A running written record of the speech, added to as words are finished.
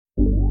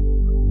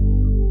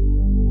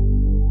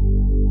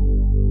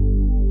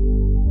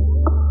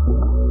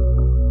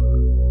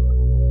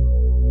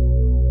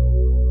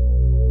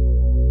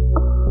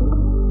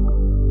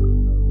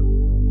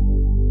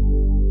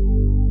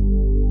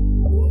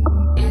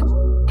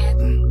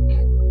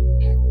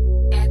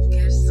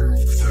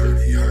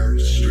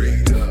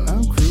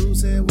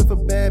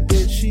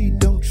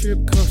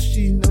trip cause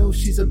she knows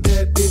she's a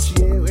bad bitch.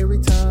 Yeah, every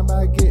time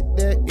I get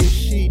that itch,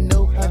 she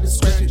know how to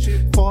scratch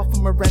it. Far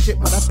from a ratchet,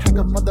 but I pack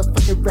a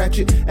motherfucking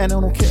ratchet. And I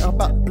don't care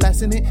about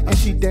blasting it, and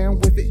she down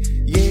with it.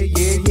 Yeah,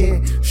 yeah, yeah.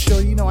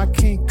 Sure, you know I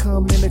can't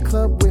come in the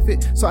club with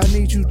it, so I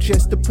need you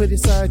just to put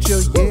inside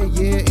your yeah,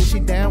 yeah. And she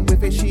down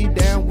with it, she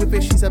down with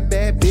it. She's a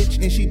bad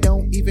bitch, and she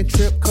don't even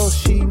trip cause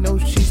she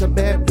knows she's a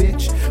bad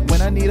bitch.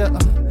 When I need her,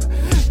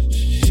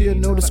 she'll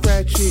know to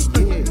scratch it,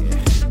 yeah.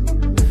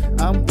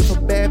 I'm with a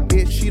bad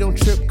bitch, she don't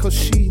trip cause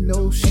she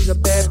knows she's a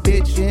bad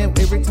bitch. Yeah,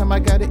 every time I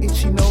got it,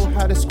 she know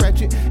how to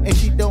scratch it, and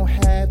she don't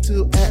have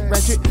to act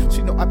ratchet.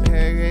 She know I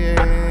parry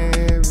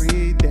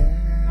down.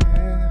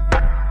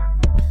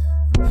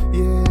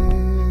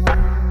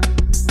 Yeah,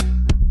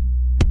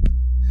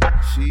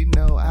 she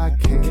know I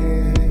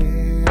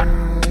carry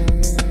down.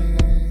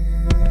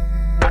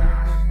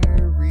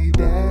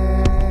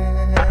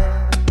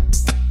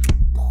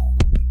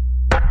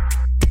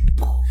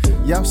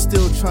 Y'all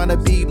still tryna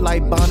be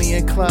like Bonnie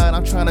and Clyde,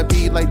 I'm tryna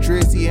be like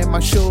Drizzy and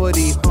my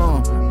shorty,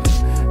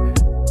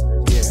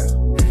 yeah.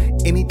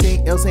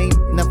 Anything else ain't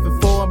nothing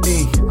for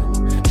me.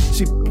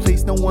 She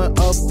placed no one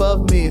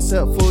above me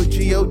except for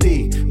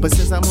G.O.D. But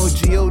since I'm on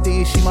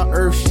G.O.D, she my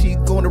earth, she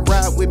gonna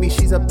ride with me.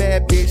 She's a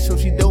bad bitch, so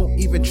she don't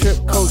even trip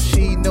cause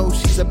she knows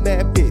she's a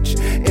bad bitch.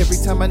 Every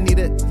time I need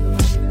it,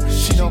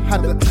 she know how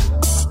to,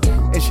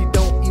 and she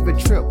don't even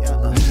trip.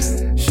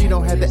 She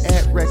don't have to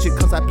act ratchet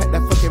cause I pack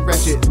that fucking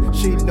ratchet.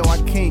 She know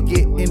I can't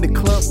get in the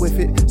club with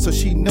it, so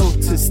she know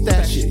to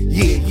stash it.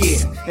 Yeah,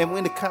 yeah. And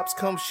when the cops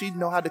come, she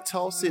know how to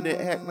toss it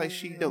and act like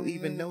she don't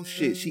even know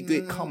shit. She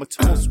get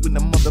comatose when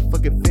the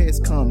motherfucking feds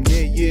come.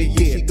 Yeah, yeah,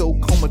 yeah. She go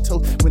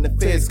comatose when the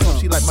feds come.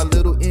 She like my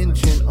little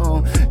engine,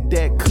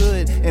 that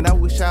could. And I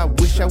wish a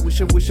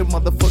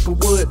motherfucker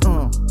would,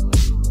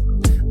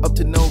 Up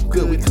to no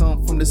good, we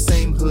come from the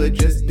same hood,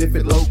 just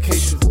different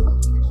locations.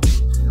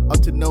 Up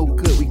to no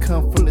good, we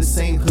come from the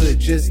same hood,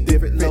 just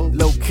different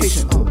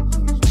location.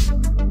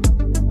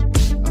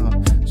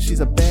 She's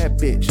a bad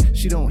bitch,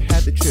 she don't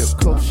have the trip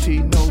cause she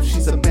knows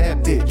she's a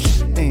bad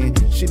bitch. And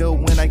she know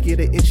when I get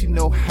it, and she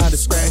know how to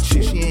scratch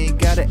it. She ain't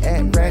gotta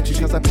act ratchet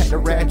cause I pack the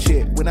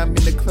ratchet. When I'm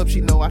in the club,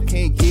 she know I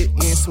can't get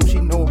in, so she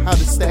know how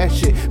to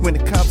stash it. When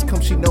the cops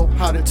come, she know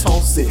how to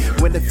toss it.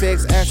 When the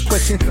feds ask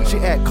questions, she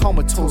act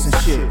comatose and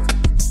shit.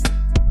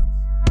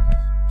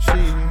 She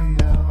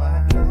know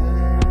I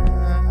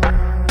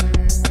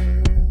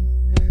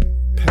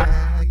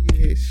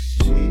package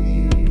shit.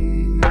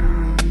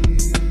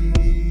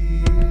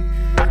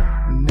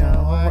 No,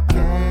 I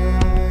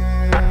can't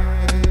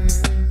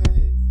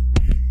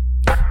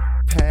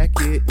pack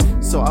it.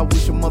 So I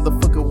wish a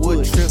motherfucker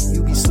would trip.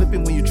 You be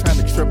slipping when you trying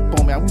to trip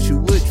on me. I wish you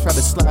would try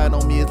to slide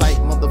on me. It's like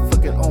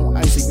motherfucking on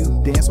ice. If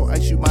you dance on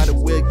ice, you might as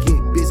well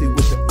get busy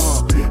with it.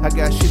 I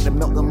got shit to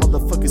melt the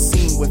motherfucking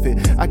scene with it.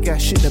 I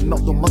got shit to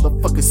melt the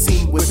motherfucking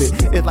scene with it.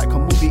 It's like a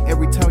movie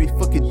every time we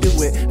fucking do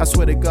it. I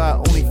swear to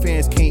God,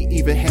 OnlyFans can't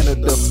even handle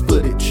the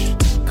footage.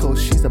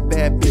 Cause she's a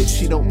bad bitch,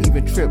 she don't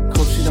even trip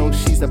cause she knows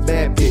she's a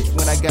bad bitch.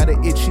 When I got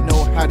an itch, she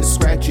know how to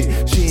scratch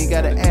it. She ain't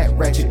gotta act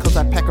ratchet cause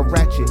I pack a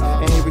ratchet.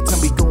 And every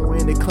time we go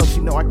in the club, she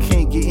know I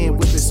can't get in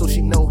with it, so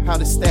she know how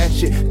to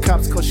stash it.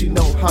 Cops cause she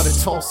know how to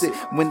toss it.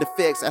 When the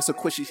feds ask a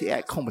question, she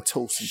act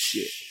comatose and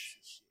shit.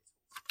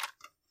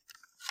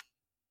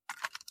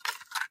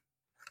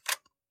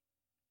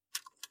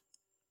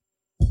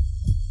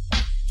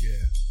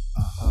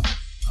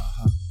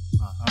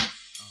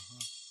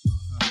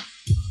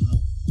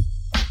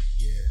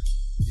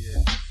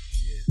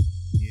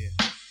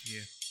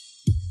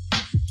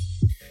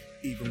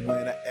 Even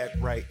when I act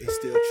right, they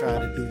still try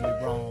to do me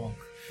wrong.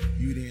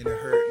 You didn't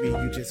hurt me,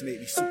 you just made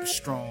me super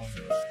strong.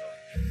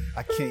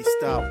 I can't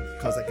stop,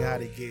 cause I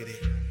gotta get it.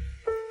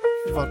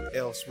 Fuck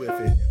else with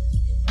it.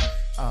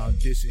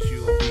 This is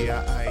you'll be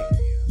alright.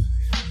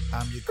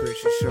 I'm your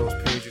gracious show's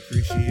Pedro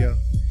Grishio.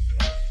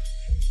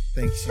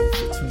 Thanks you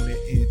for tuning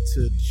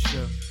into the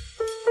show.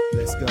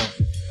 Let's go.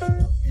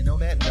 And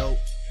on that note,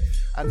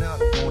 I not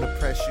wanna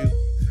press you.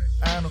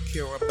 I don't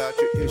care about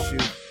your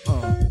issue.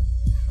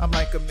 I'm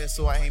like a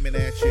missile aiming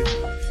at you,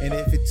 and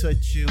if it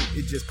touch you,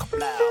 it just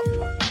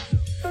kablow.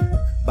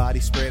 Body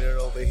spread it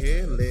over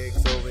here,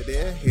 legs over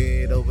there,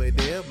 head over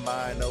there,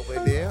 mind over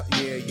there.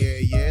 Yeah, yeah,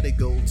 yeah, they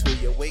go to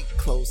your weight,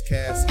 closed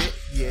casket.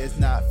 Yeah, it's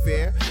not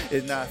fair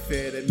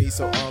to me,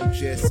 so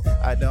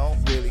I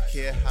don't really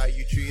care how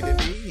you treated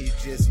me. It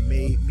just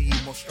made me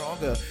more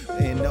stronger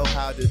and know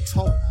how to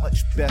talk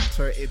much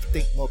better and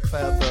think more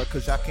clever,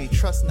 cause I can't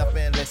trust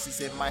nothing unless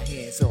it's in my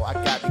hand, so I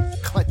gotta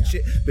clutch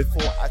it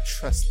before I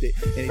trust it.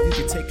 And if you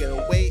can take it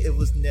away, it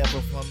was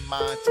never from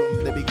mine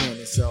from the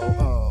beginning, so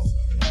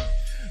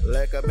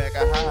like a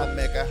mecca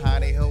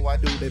honey ho, I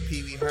do the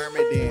Pee Wee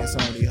Herman dance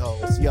on the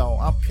hoes. Yo,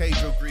 I'm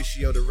Pedro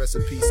Grishio, the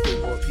recipe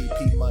skateboard,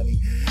 PP Money,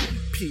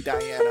 P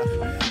Diana,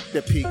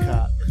 the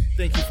Peacock.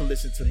 Thank you for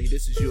listening to me.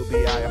 This is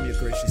UBI. I'm your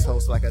gracious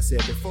host. Like I said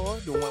before,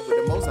 the one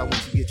with the most. I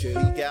want you to get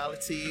your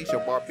legalities,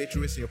 your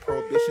barbiturates, and your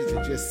prohibitions,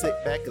 and just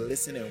sit back and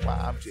listen. And while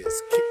I'm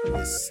just kicking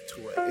this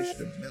to an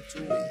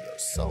instrumental in your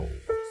soul.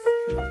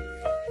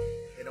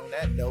 And on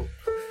that note,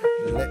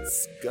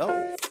 Let's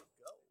go.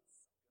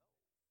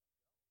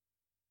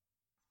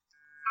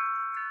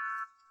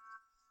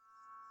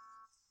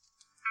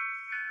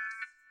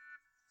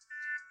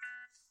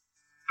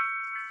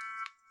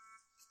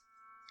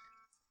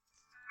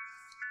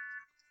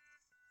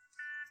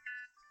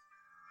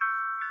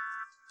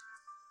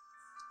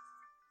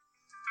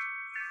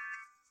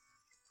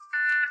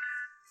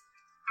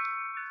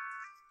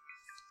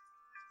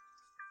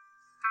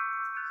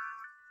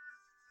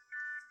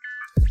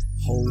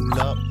 Hold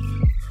up,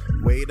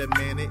 wait a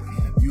minute.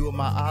 You are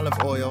my olive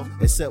oil,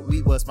 except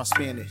we was my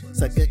spinach.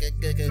 So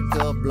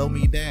go, blow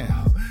me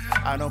down.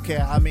 I don't care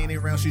how many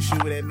rounds you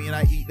shoot at me, and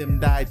I eat them,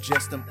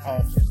 digest them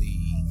awfully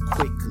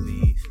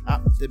quickly,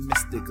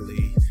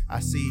 optimistically. I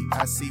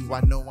see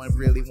why no one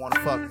really wanna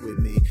fuck with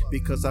me,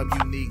 because I'm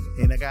unique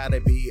and I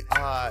gotta be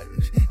odd,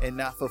 and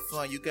not for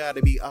fun. You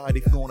gotta be odd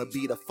if you wanna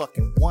be the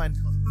fucking one,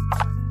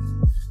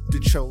 the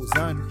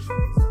chosen.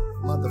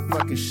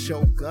 Motherfucking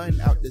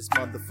Shogun out this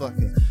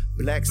motherfucker.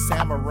 Black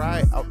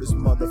Samurai out this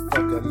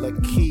motherfucker.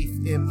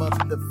 Lakeith and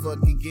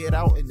motherfucking Get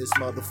Out in this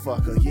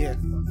motherfucker, yeah.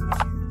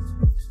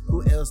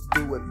 Who else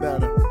do it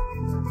better?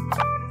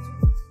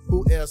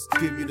 Who else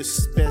give you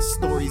the best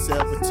stories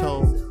ever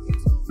told?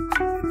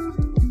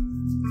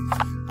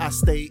 I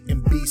stay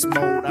in beast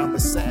mode, I'm a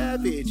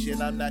savage,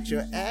 and I'm not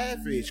your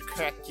average.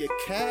 Crack your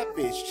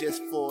cabbage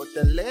just for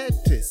the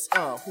lettuce.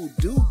 Who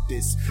do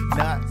this?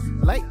 Not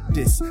like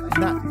this,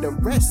 not the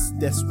rest.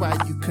 That's why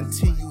you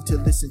continue to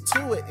listen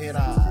to it, and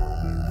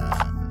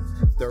I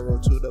thorough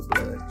to the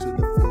blood, to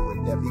the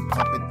fluid that be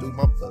pumping through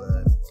my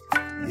blood.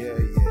 Yeah.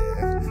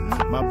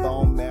 My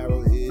bone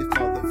marrow is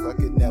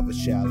motherfucking never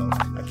shallow.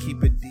 I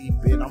keep it deep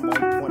and I'm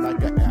on point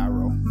like an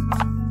arrow.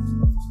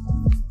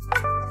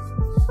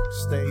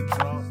 Stay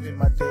drunk in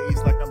my days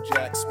like I'm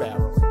Jack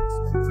Sparrow.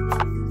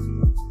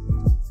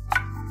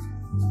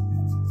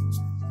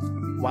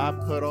 Why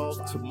put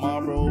off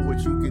tomorrow what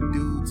you can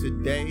do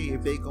today?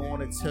 If they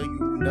gonna tell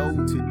you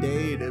no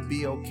today, it'll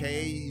be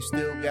okay. You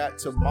still got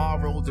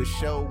tomorrow to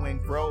show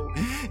and grow.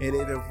 And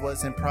if it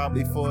wasn't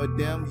probably for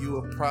them, you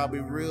would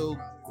probably real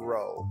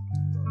grow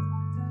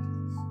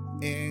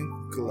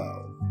and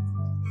glow.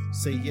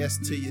 Say yes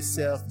to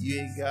yourself. You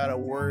ain't gotta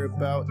worry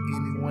about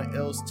anyone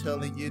else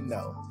telling you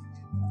no.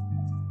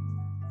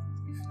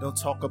 Don't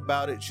talk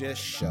about it,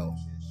 just show.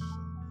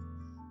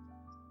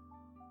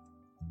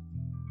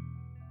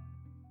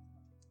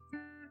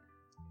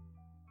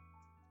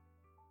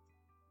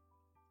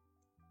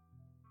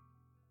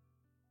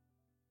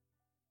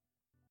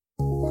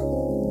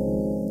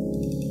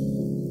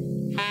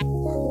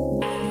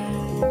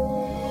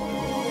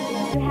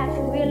 You have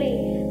to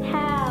really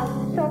have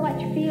so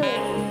much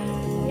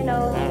feeling, you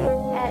know,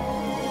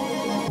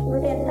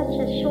 within such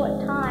a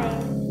short time.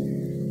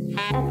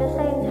 At the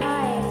same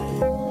time,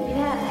 you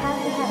have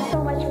to have so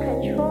much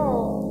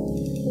control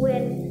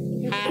when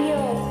you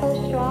feel so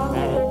strongly.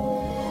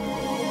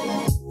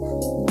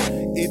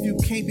 If you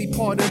can't be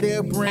part of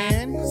their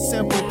brand,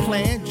 simple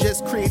plan,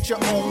 just create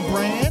your own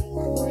brand.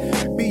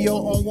 Be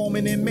your own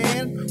woman and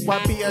man. Why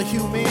be a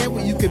human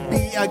when you could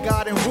be a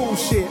god and rule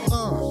shit?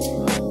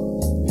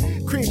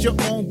 Create your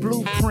own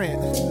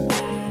blueprint.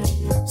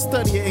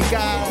 Study it and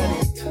guide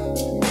it.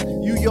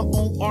 You your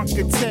own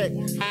architect.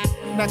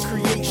 Not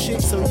create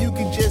shit so you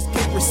can just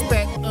get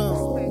respect.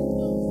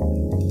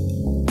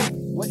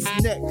 What's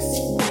next?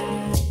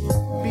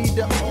 Be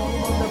the own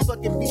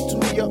motherfucking beat to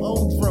your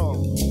own drum.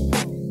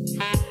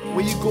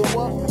 When you go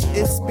up,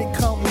 it's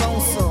become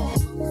lonesome.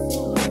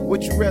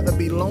 Would you rather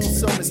be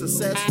lonesome and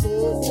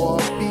successful, or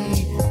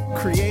be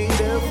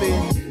creative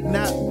and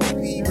not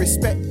be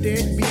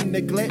respected, be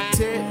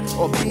neglected,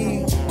 or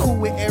be cool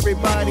with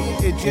everybody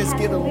and just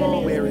get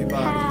along with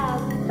everybody?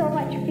 Have so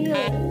much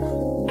feeling,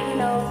 you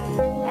know,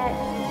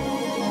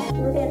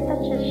 within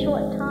such a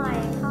short time.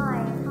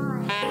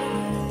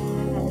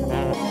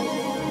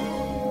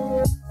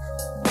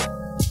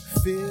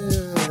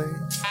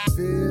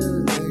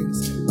 Feelings,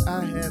 I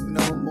have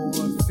no more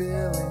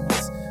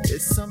feelings.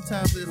 It's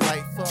sometimes it's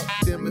like fuck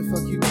them and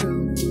fuck you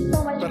too.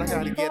 But I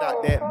gotta get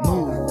out that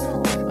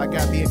mood. I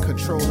gotta be in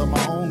control of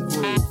my own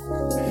groove.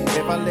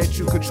 If I let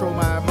you control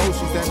my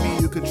emotions, that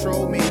mean you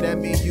control me. That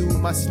mean you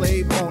my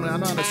slave owner. I'm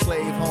not a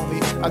slave,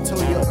 homie. I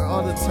told you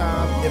all the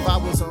time, if I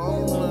was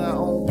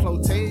on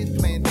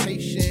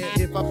plantation,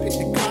 if I picked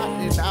the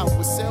cotton, I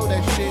would sell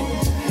that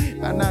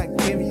shit. I'm not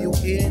giving you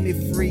any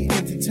free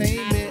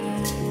entertainment.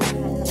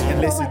 And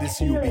listen to this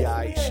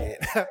UBI shit.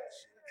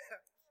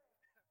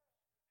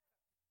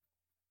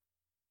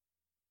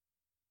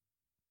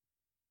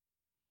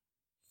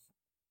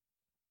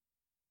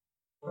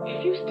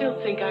 If you still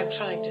think I'm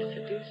trying to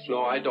seduce you...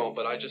 No, I don't,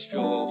 but I just feel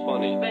a little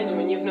funny.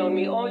 Benjamin, you've known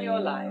me all your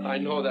life. I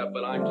know that,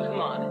 but I'm just...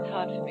 Come on, it's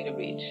hard for me to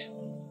reach.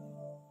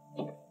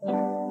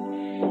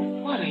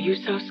 What are you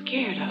so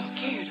scared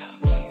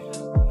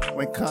of?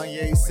 When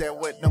Kanye said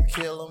what don't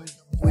kill him,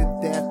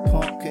 with that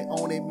punk can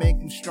only make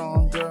him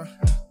stronger.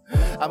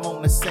 I'm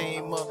on the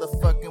same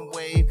motherfucking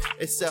wave,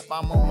 except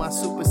I'm on my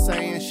Super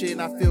Saiyan shit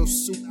and I feel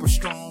super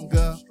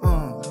stronger.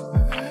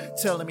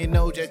 Telling me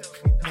no, just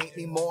ain't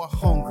make me more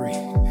hungry.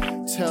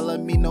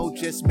 Telling me no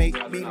just make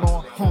me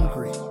more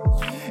hungry.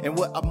 And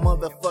what a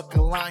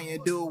motherfucking lion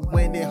do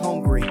when they're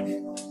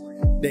hungry?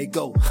 They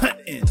go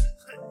hunting.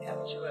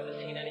 Haven't you ever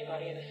seen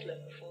anybody in a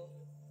slip before?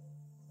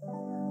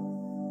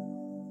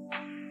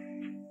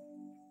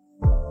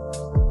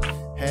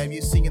 Have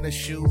you seen a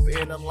shoe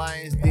in a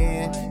lion's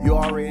den? You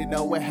already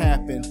know what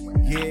happened.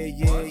 Yeah,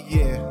 yeah,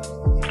 yeah.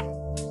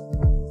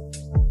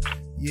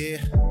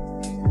 Yeah.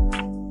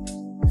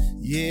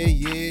 Yeah,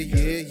 yeah,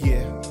 yeah,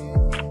 yeah.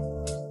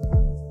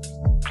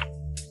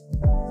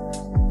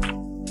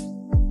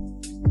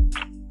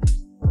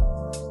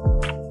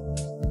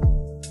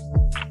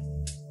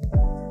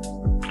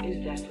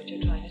 Is that what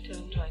you're trying to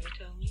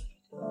tell me?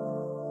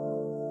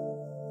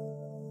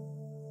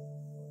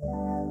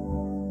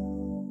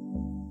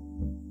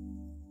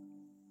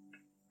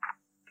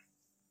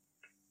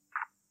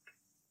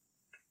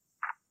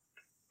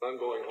 I'm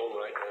going home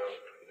right now.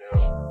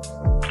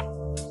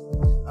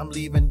 I'm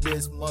leaving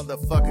this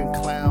motherfucking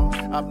clown.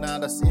 I'm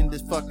not in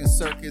this fucking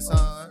circus,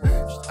 huh?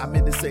 I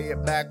meant to say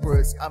it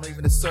backwards. I'm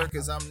leaving the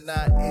circus. I'm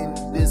not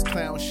in this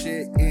clown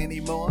shit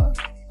anymore.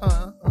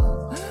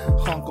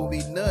 Honk on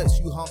me nuts,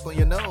 you honk on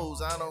your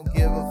nose. I don't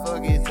give a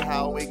fuck, it's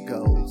how it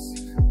goes.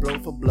 Blow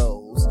for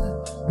blows.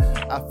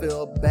 I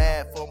feel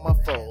bad for my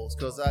foes,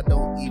 cause I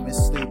don't even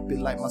sleep it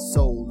like my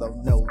soul of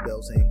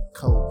no-dos and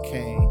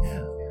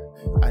cocaine.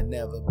 I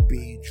never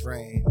be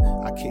drained.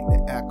 I kicked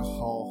the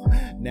alcohol,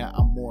 now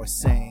I'm more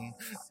sane.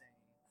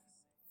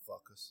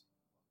 Fuckers.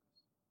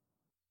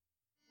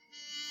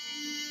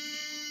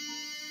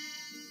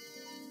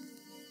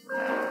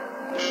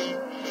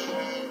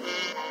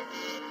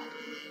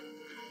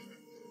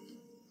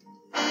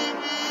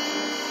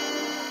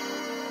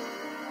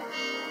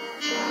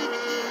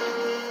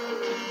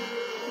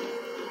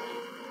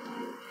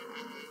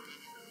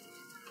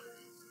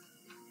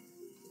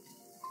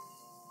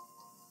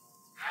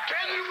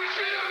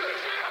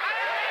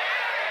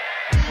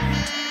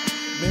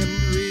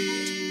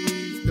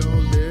 Memories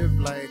don't live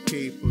like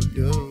people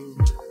do.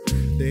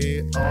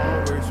 They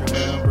always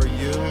remember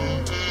you,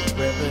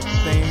 whether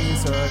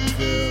things are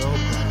good or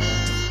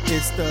bad.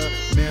 It's the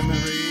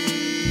memories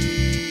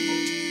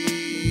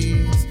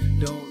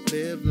don't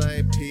live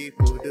like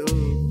people do.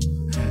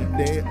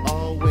 They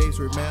always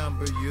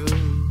remember you,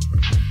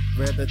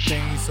 whether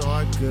things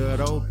are good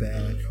or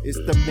bad. It's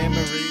the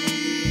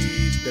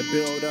memories that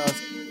build us.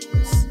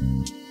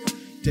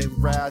 They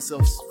rise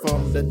us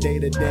from the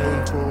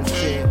day-to-day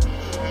bullshit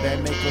that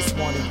make us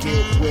want to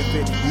get with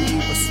it. You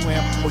either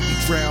swim or you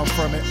drown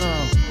from it.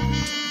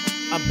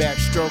 I'm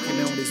backstroking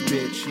on this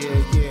bitch,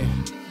 yeah, yeah.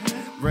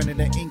 Running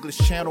the English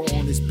channel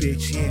on this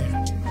bitch,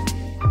 yeah.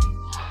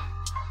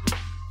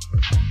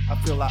 I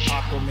feel like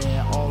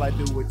Aquaman, all I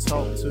do is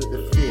talk to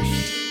the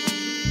fish.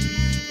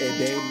 And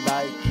they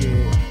like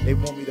it, they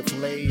want me to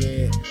fillet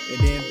it, and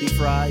then deep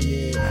fry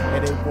it,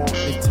 and they want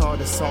me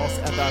tartar sauce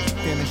after I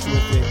finish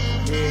with it.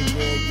 Yeah,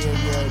 yeah, yeah,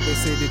 yeah, they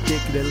say the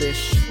dick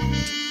delish.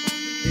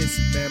 It's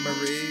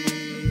memories.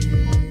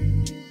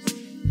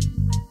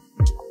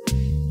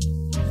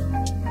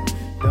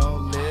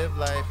 Don't live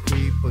like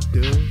people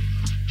do.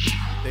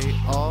 They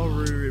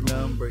already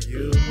remember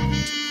you.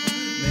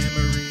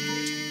 Memories.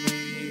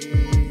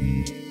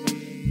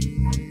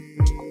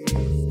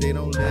 They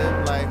don't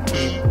live like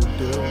people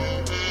do.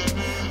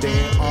 They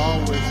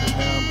always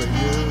remember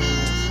you.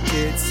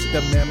 It's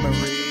the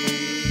memory.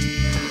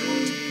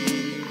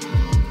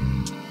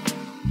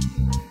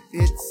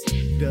 It's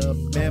the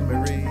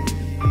memory.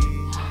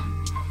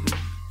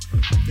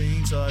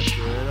 Things are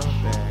good or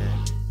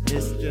bad.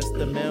 It's just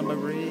the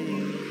memory.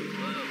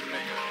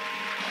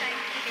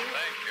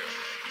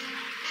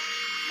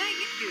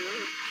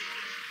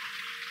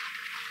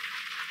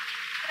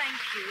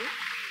 Thank you.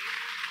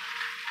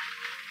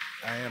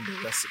 I am the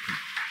recipe.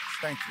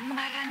 Thank you.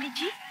 महारानी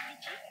जी,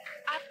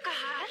 आपका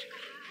हार?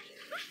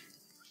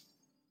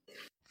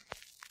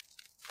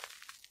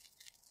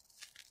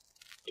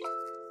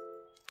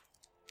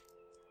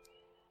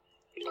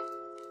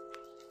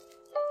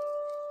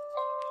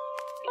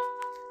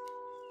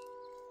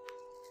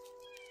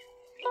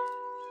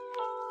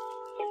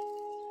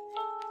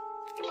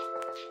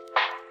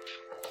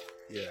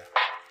 Yeah.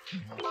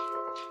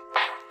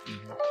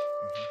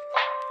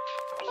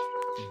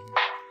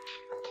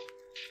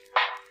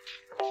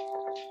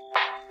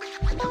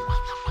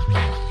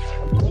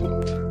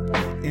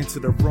 Into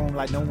the room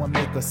like no one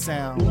make a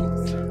sound.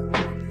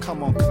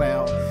 Come on,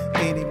 clown.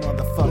 Any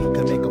motherfucker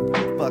can make a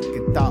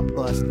fucking thought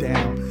bust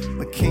down.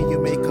 But can you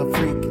make a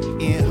freak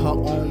in her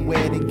own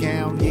wedding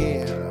gown?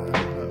 Yeah.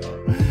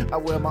 I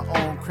wear my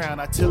own crown.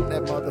 I took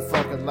that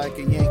motherfucker like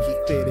a Yankee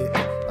fitted.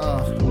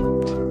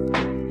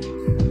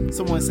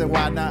 Someone said,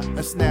 why not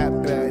a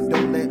snapback?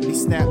 Don't let me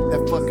snap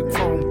that fucking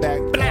chrome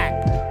back.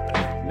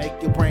 Black.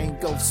 Make your brain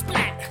go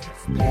splat.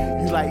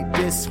 You like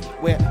this?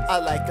 Well, I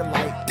like it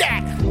like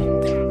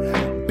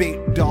that.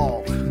 Big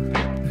dog.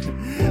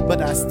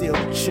 But I still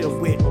chill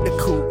with the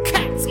cool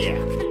cats, yeah.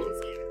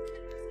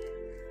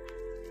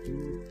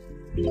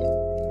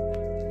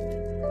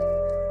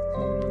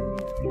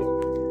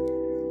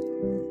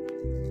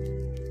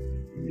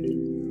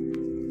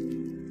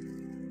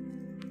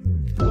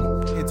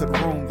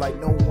 like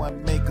no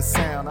one make a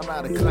sound. I'm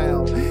not a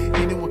clown.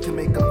 Anyone can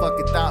make a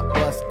fucking thought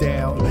bust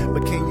down,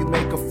 but can you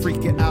make a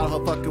freaking out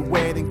of her fucking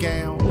wedding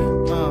gown?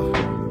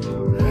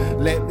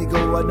 Let me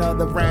go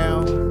another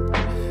round.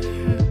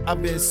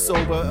 I've been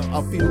sober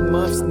a few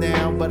months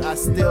now, but I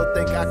still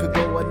think I could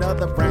go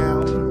another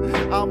round.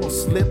 I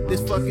almost slipped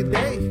this fucking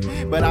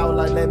day, but I was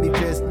like, let me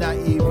just not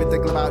even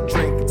think about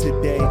drinking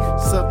today.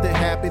 Something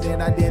happened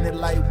and I didn't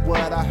like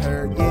what I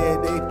heard. Yeah,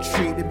 they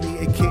treated me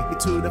and kicked me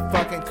to the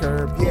fucking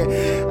curb.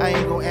 Yeah, I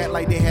ain't gonna act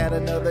like they had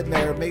another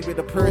nerve. Maybe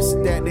the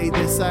person that they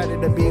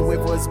decided to be with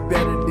was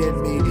better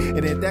than me.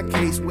 And in that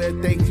case, well,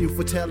 thank you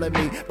for telling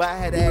me. But I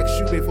had to ask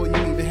you before you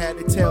even had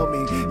to tell me.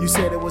 You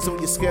said it was on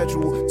your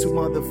schedule to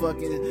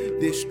motherfucking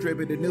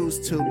distribute the news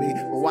to me.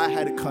 Well, I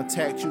had to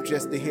contact you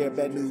just to hear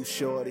bad news,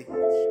 shorty.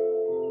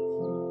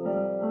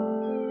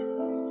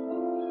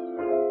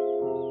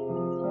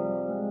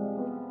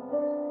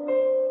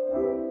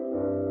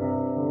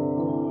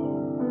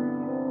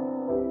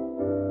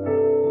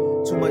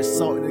 Too much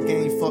salt in the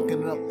game,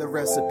 fucking up the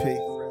recipe.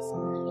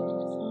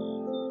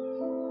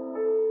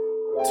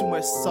 Too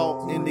much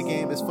salt in the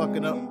game is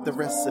fucking up the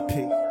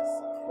recipe.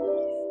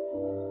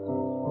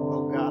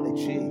 Oh golly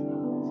gee.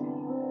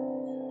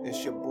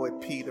 It's your boy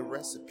P, the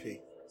recipe.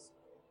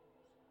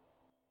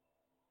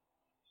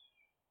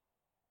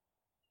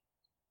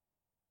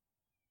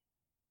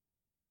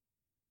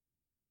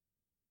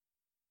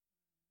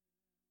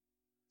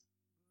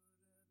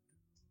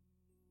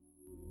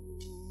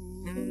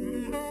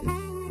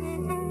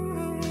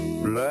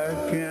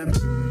 Black and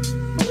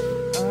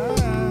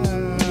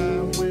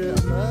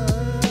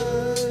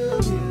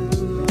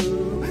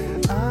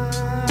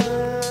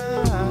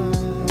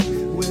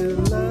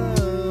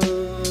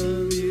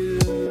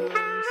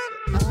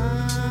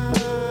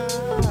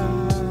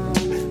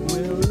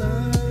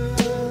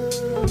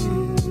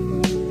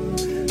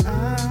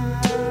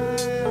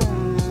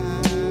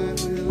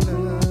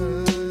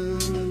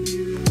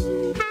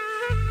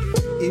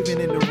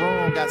even in the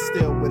wrong, I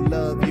still would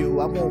love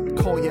you. I won't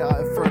call you out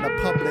in front of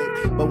public,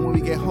 but when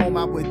we get home,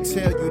 I would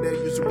tell you that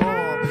you're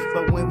wrong.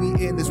 But when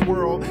we in this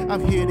world,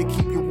 I'm here to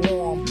keep you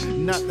warm,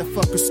 not to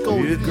fucking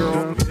scold you,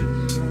 girl.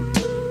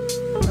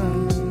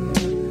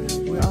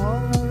 We'll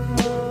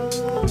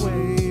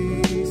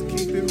always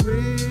keep it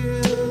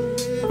real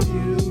with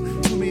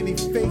you. Too many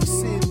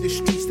faces in the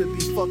streets to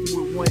be fucking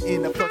with one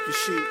in the fucking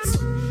sheets.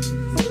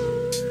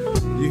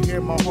 You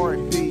hear my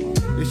heartbeat.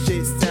 This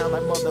shit sound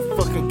like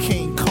motherfucking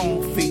King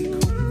Kong feet.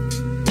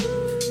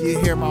 You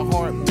hear my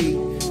heartbeat.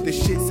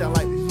 This shit sound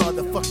like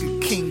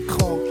motherfucking King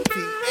Kong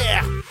feet.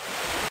 Yeah.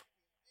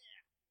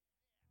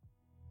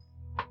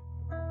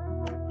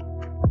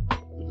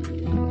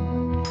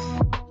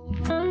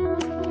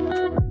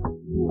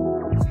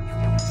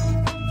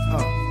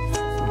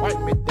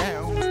 Wipe me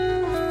down.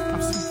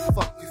 I'm so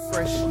fucking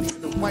fresh. You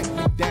need to wipe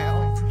me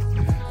down.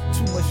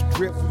 Too much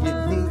drip. You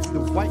need to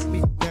wipe me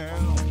down.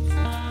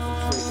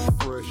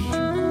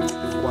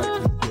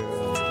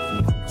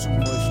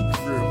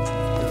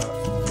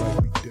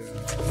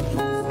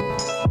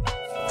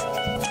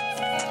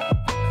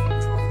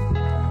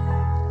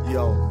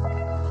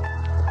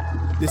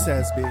 This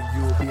has been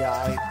You'll Be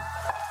Alright,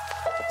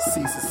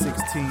 Season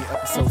 16,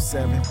 Episode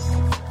 7.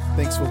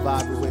 Thanks for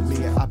vibing with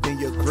me. I've been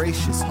your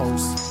gracious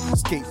host,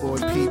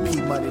 Skateboard P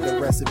Money the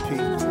Recipe,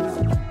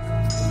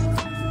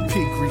 P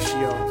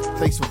Grishio.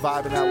 Thanks for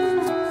vibing out with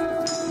me.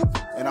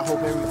 And I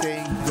hope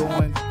everything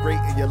going great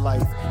in your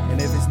life.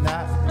 And if it's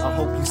not, I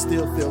hope you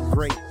still feel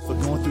great for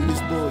going through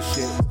this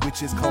bullshit,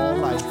 which is called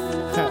life.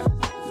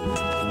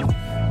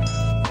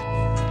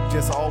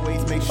 Just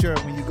always make sure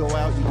when you go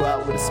out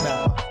with a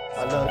smile.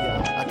 I love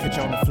y'all. I'll catch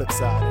you on the flip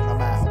side, and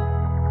I'm out.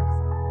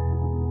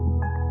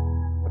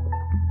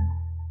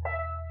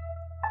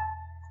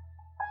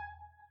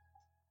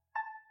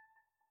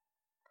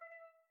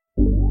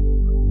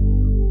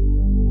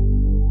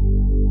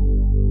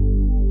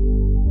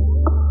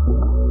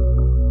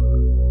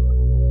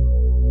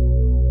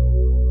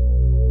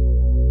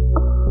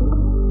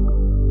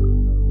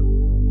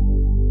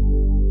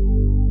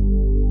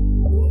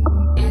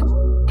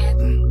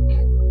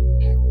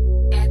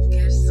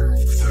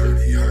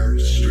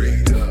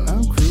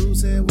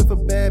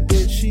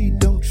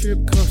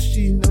 Cause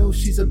she knows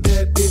she's a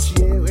bad bitch.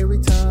 Yeah, every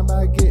time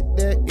I get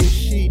that itch,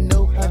 she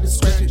know how to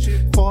scratch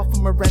it. Far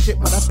from a ratchet,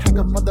 but I pack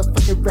a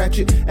motherfucking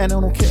ratchet, and I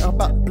don't care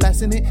about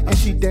blasting it, and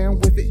she down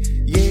with it.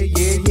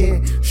 Yeah.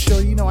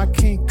 Sure, you know I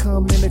can't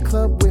come in the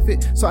club with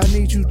it, so I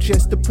need you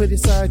just to put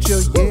inside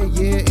your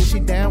yeah. And she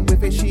down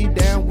with it,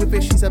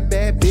 She's a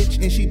bad bitch,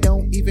 and she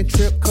don't even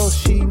trip, cause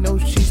she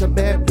knows she's a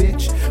bad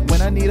bitch.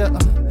 When I need her,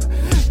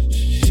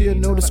 she'll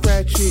know to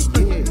scratch it,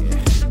 yeah.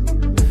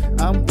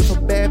 I'm with a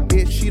bad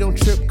bitch, she don't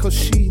trip cause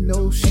she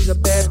knows she's a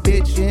bad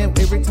bitch. And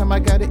every time I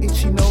got it,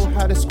 she know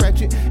how to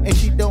scratch it, and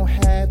she don't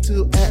have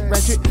to act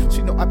ratchet.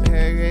 She know I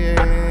parry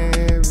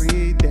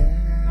down.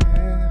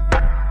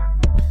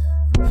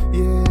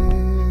 Yeah.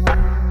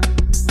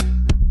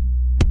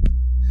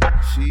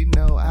 She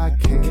know I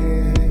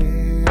carry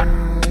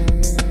down.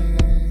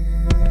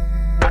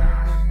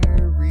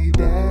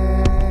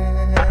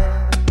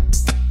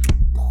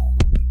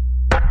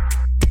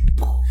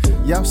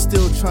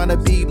 trying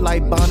to be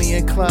like Bonnie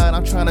and Clyde.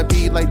 I'm trying to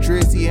be like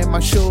Drizzy and my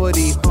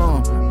shorty.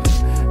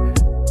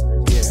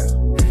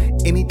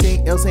 Yeah.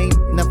 Anything else ain't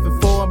nothing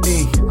for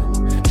me.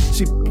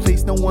 She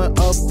placed no one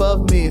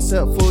above me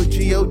except for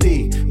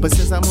G.O.D. But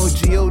since I'm on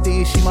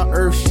G.O.D, she my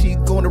earth, she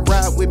gonna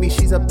ride with me.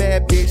 She's a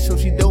bad bitch, so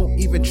she don't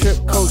even trip,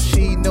 cause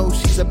she knows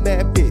she's a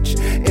bad bitch.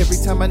 Every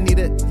time I need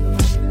it,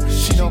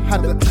 she know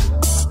how to,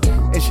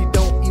 and she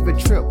don't even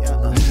trip.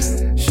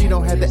 She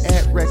don't have to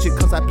act ratchet,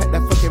 cause I pack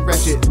that fucking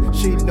ratchet.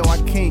 She know I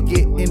can't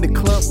get in the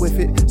club with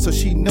it, so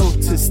she know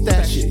to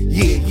stash it.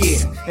 Yeah,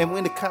 yeah. And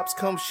when the cops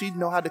come, she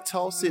know how to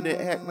toss it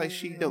and act like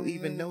she don't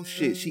even know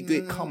shit. She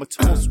get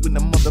comatose when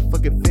the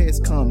motherfucking feds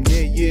come.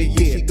 Yeah, yeah,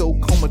 yeah. She go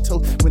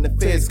comatose when the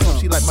feds come.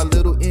 She like my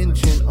little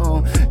engine,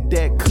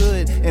 that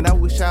could. And I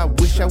wish a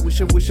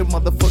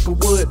motherfucker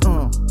would,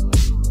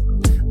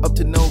 Up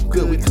to no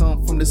good, we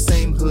come from the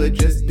same hood,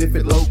 just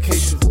different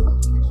locations.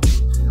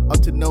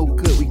 Up to no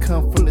good, we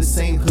come from the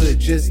same hood,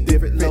 just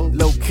different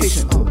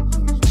location.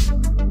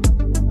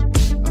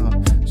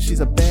 She's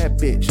a bad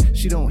bitch,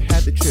 she don't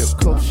have the trip,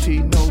 cause she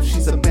knows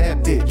she's a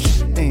bad bitch.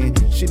 And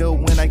she know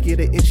when I get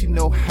it, and she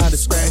know how to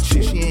scratch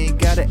it. She ain't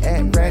gotta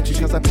act ratchet,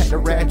 cause I pack the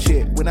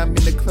ratchet. When I'm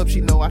in the club,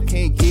 she know I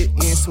can't get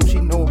in, so she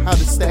know how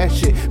to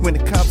stash it. When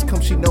the cops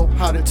come, she know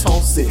how to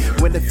toss it.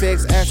 When the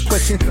feds ask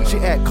questions, she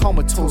act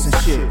comatose and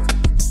shit.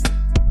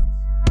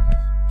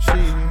 She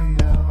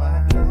know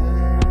I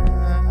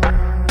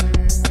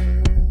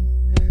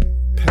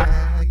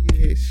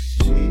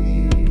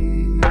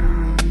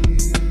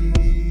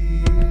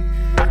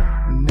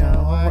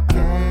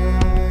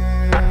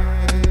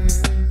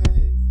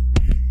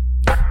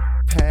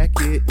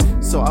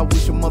so I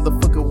wish a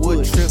motherfucker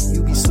would trip.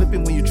 You be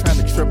slipping when you trying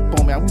to trip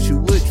on me. I wish you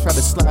would try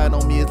to slide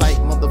on me. It's like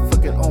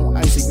motherfucking on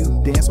ice. If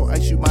you dance on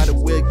ice, you might as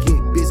well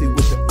get busy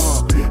with it.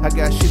 I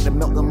got shit to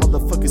melt the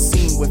motherfucking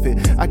scene with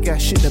it. I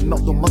got shit to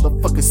melt the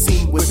motherfucking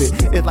scene with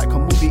it. It's like a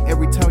movie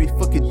every time we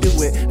fucking do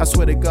it. I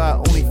swear to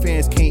God,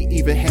 OnlyFans can't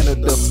even handle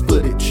the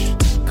footage.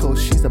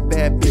 Cause she's a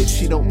bad bitch,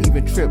 she don't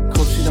even trip,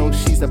 cause she knows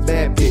she's a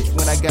bad bitch.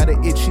 When I got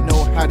an itch, she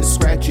know how to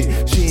scratch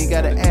it. She ain't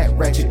gotta act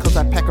ratchet, cause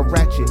I pack a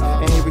ratchet.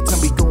 And every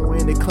time we go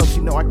in the club, she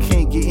know I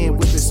can't get in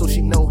with it, so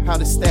she know how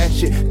to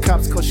stash it.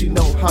 Cops, cause she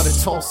know how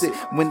to toss it.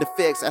 When the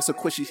feds ask a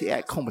question, she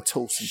act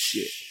comatose and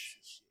shit.